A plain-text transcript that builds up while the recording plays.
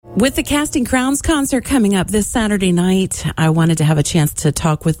With the Casting Crowns concert coming up this Saturday night, I wanted to have a chance to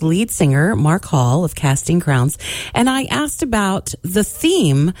talk with lead singer Mark Hall of Casting Crowns, and I asked about the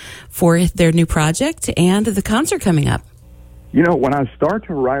theme for their new project and the concert coming up. You know, when I start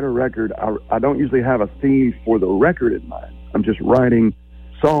to write a record, I don't usually have a theme for the record in mind. I'm just writing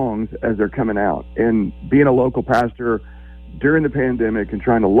songs as they're coming out. And being a local pastor during the pandemic and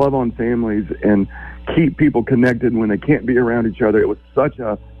trying to love on families and keep people connected when they can't be around each other, it was such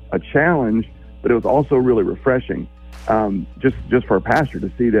a challenge, but it was also really refreshing, just for a pastor to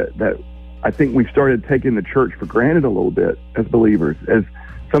see that I think we started taking the church for granted a little bit as believers, as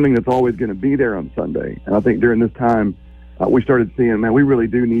something that's always going to be there on Sunday. And I think during this time, we started seeing, man, we really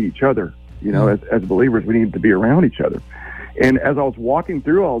do need each other. You know, as believers, we need to be around each other. And as I was walking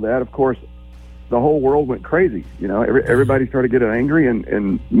through all that, of course, the whole world went crazy. You know, everybody started getting angry,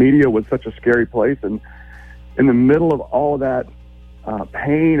 and media was such a scary place. And in the middle of all of that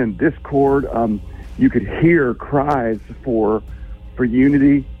pain and discord, you could hear cries for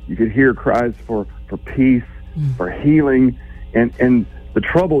unity. You could hear cries for peace, for healing. And the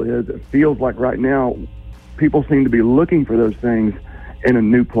trouble is, it feels like right now, people seem to be looking for those things in a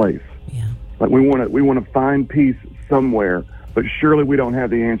new place. Yeah. Like we want to find peace somewhere, but surely we don't have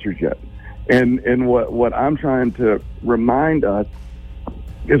the answers yet. And what I'm trying to remind us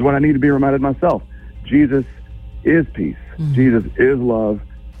is what I need to be reminded myself. Jesus is peace. Jesus is love.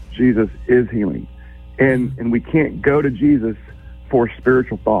 Jesus is healing. And we can't go to Jesus for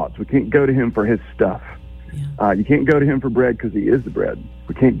spiritual thoughts. We can't go to him for his stuff. Yeah. You can't go to him for bread because he is the bread.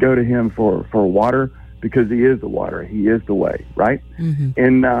 We can't go to him for water because he is the water. He is the way, right?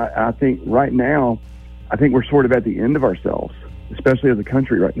 And I think right now, we're sort of at the end of ourselves, especially as a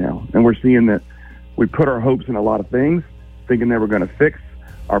country right now. And we're seeing that we put our hopes in a lot of things, thinking that we're going to fix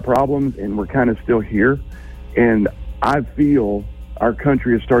our problems, and we're kind of still here. And I feel our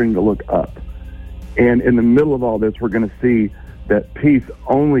country is starting to look up. And in the middle of all this, we're going to see that peace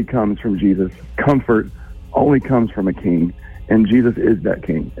only comes from Jesus. Comfort only comes from a king. And Jesus is that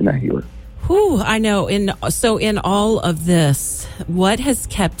king and that healer. Whew, I know. So in all of this, what has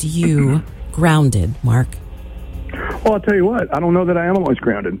kept you grounded, Mark? Well, I'll tell you what, I don't know that I am always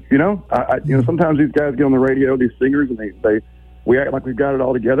grounded. You know, sometimes these guys get on the radio, these singers, and we act like we've got it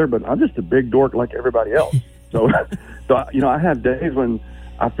all together, but I'm just a big dork like everybody else. So I have days when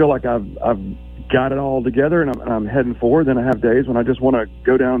I feel like I've got it all together and I'm heading forward. Then I have days when I just want to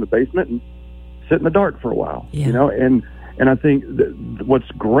go down in the basement and sit in the dark for a while. Yeah. You know, and I think what's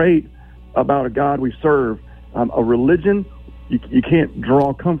great about a God we serve, a religion, you can't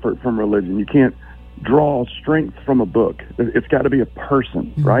draw comfort from religion. You can't draw strength from a book. It's got to be a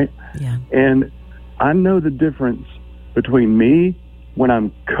person, right? Yeah. And I know the difference between me when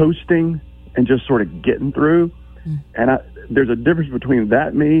I'm coasting and just sort of getting through, and there's a difference between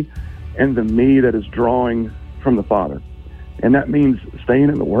that me and the me that is drawing from the Father. And that means staying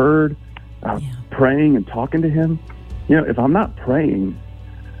in the Word, praying and talking to Him. You know, if I'm not praying,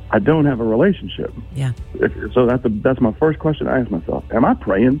 I don't have a relationship. Yeah. So that's my first question I ask myself. Am I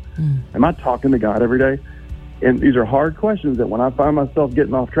praying? Am I talking to God every day? And these are hard questions that when I find myself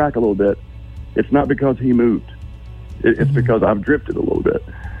getting off track a little bit, it's not because He moved. It's because I've drifted a little bit.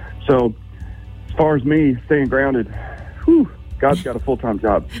 So as far as me staying grounded, God's got a full-time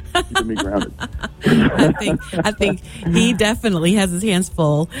job keeping me grounded. I think He definitely has His hands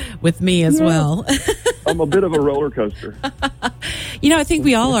full with me as well. I'm a bit of a roller coaster. You know, I think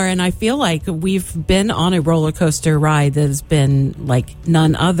we all are, and I feel like we've been on a roller coaster ride that has been like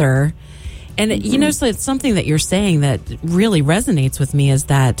none other. And, you know, so it's something that you're saying that really resonates with me is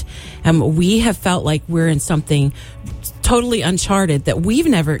that we have felt like we're in something totally uncharted that we've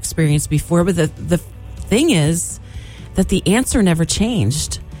never experienced before. But the thing is that the answer never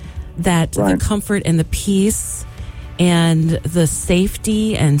changed, that the comfort and the peace and the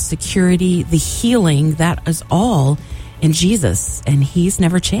safety and security, the healing, that is all in Jesus, and He's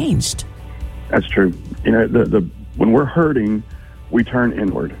never changed. That's true. You know, when we're hurting, we turn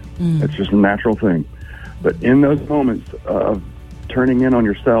inward. It's just a natural thing. But in those moments of turning in on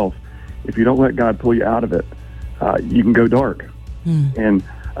yourself, if you don't let God pull you out of it, you can go dark. And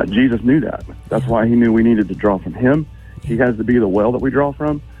Jesus knew that. That's why He knew we needed to draw from Him. He has to be the well that we draw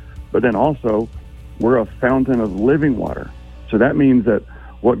from. But then also, we're a fountain of living water. So that means that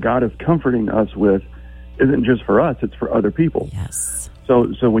what God is comforting us with isn't just for us, it's for other people. Yes.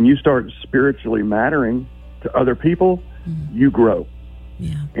 So when you start spiritually mattering to other people, you grow.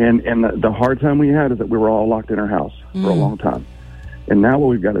 Yeah. And the hard time we had is that we were all locked in our house for a long time. And now what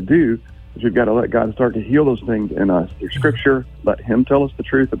we've got to do is we've got to let God start to heal those things in us through Scripture, let Him tell us the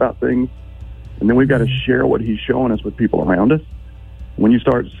truth about things, and then we've got to share what He's showing us with people around us. when you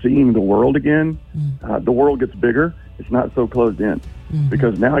start seeing the world again, the world gets bigger. It's not so closed in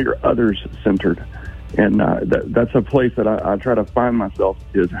because now you're others centered. And that's a place that I try to find myself,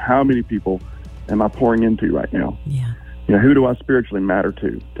 is how many people am I pouring into right now? Yeah. Who do I spiritually matter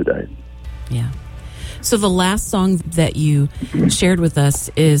to today? Yeah. So the last song that you shared with us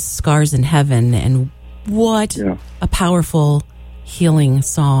is Scars in Heaven, and what a powerful healing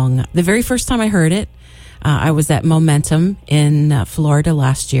song. The very first time I heard it, I was at Momentum in Florida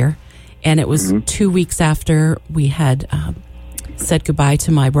last year, and it was 2 weeks after we had said goodbye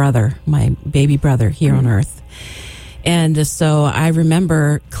to my brother, my baby brother here on earth. And so I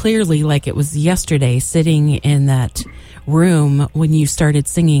remember clearly, like it was yesterday, sitting in that room when you started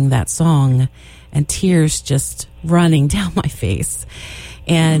singing that song, and tears just running down my face.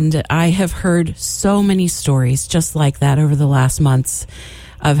 And I have heard so many stories just like that over the last months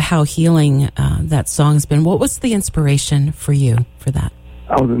of how healing that song's been. What was the inspiration for you for that?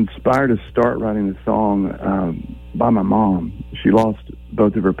 I was inspired to start writing the song by my mom. She lost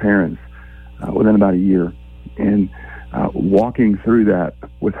both of her parents within about a year. And walking through that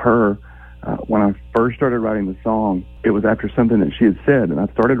with her, when I first started writing the song, it was after something that she had said. And I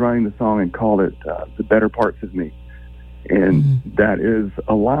started writing the song and called it The Better Parts of Me. And that is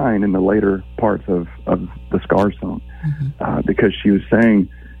a line in the later parts of the Scars song, because she was saying,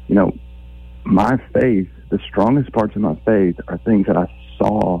 my faith, the strongest parts of my faith are things that I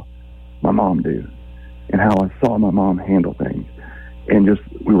saw my mom do and how I saw my mom handle things. And just,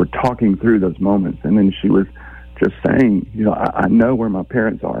 we were talking through those moments. And then she was just saying, I know where my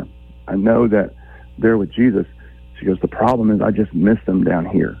parents are. I know that they're with Jesus. She goes, the problem is I just miss them down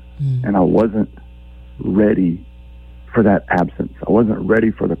here. And I wasn't ready for that absence. I wasn't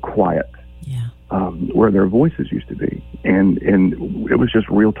ready for the quiet where their voices used to be. And it was just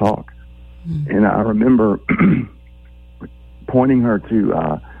real talk. And I remember pointing her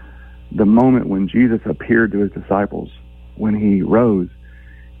to the moment when Jesus appeared to his disciples when he rose,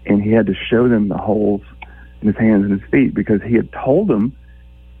 and he had to show them the holes in his hands and his feet, because he had told them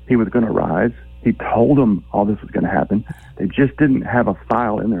he was going to rise. He told them all this was going to happen. They just didn't have a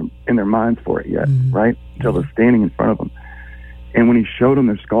file in their minds for it yet, right? Until it was standing in front of them. And when he showed them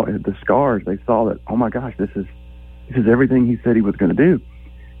the scars, they saw that, oh my gosh, this is everything he said he was going to do.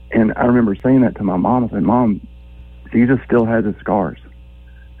 And I remember saying that to my mom. I said, Mom, Jesus still has his scars.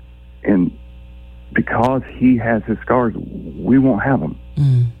 And because he has his scars, we won't have them.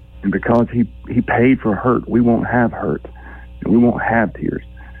 And because he paid for hurt, we won't have hurt. And we won't have tears.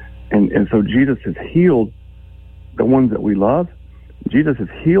 And so Jesus has healed the ones that we love. Jesus has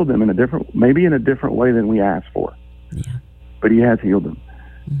healed them maybe in a different way than we asked for. Yeah. But he has healed them.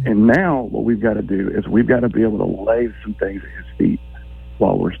 And now what we've got to do is we've got to be able to lay some things at his feet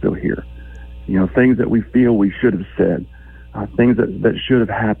while we're still here. Things that we feel we should have said, things that should have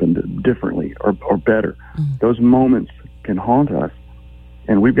happened differently or better. Those moments can haunt us,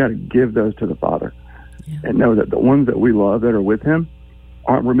 and we've got to give those to the Father and know that the ones that we love that are with him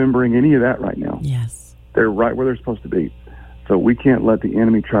aren't remembering any of that right now. Yes. They're right where they're supposed to be. So we can't let the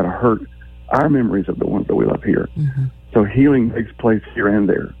enemy try to hurt our memories of the ones that we love here. So healing takes place here and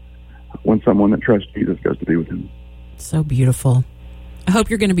there when someone that trusts Jesus goes to be with him. So beautiful. I hope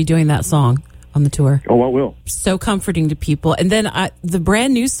you're going to be doing that song on the tour. Oh, I will. So comforting to people. And then the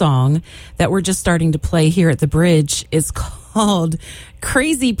brand new song that we're just starting to play here at the Bridge is called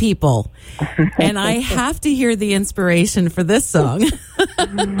Crazy People. And I have to hear the inspiration for this song.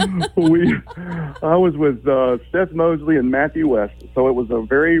 I was with Seth Mosley and Matthew West, so it was a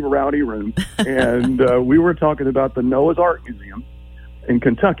very rowdy room. And we were talking about the Noah's Ark Museum in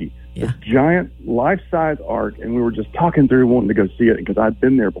Kentucky. This giant life-size ark, and we were just talking through wanting to go see it because I'd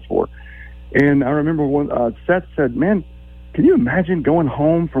been there before. And I remember when Seth said, man, can you imagine going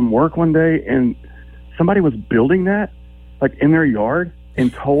home from work one day and somebody was building that, like in their yard,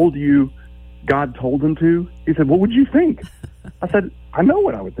 and told you God told them to? He said, what would you think? I said, I know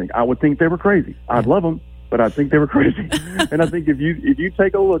what I would think. I would think they were crazy. I'd love them, but I think they were crazy. And I think if you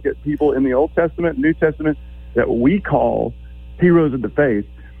take a look at people in the Old Testament, New Testament, that we call heroes of the faith,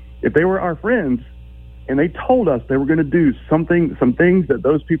 if they were our friends and they told us they were going to do some things that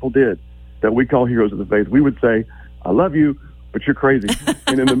those people did that we call heroes of the faith, we would say, I love you, but you're crazy.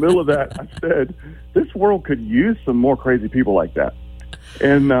 And in the middle of that, I said, this world could use some more crazy people like that.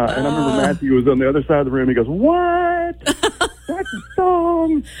 And I remember Matthew was on the other side of the room. He goes, what? That's a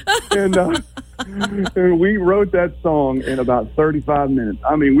song. And we wrote that song in about 35 minutes.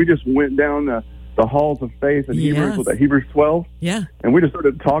 I mean, we just went down the halls of faith in Hebrews, with Hebrews 12. Yeah. And we just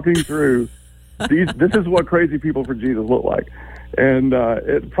started talking through This is what Crazy People for Jesus look like. And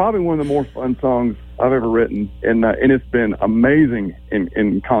it's probably one of the more fun songs I've ever written, and it's been amazing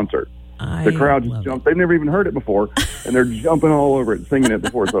in concert. The crowd just jumps. They've never even heard it before, and they're jumping all over it, singing it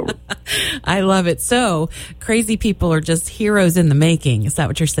before it's over. I love it. So, Crazy People are just heroes in the making. Is that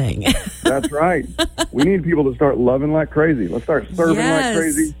what you're saying? That's right. We need people to start loving like crazy. Let's start serving like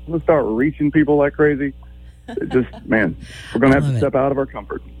crazy. Let's start reaching people like crazy. Man, we're going to have to step out of our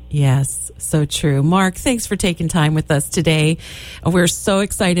comfort. Yes, so true. Mark, thanks for taking time with us today. We're so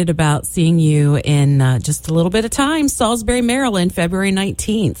excited about seeing you in just a little bit of time, Salisbury, Maryland, February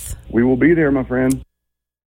 19th. We will be there, my friend.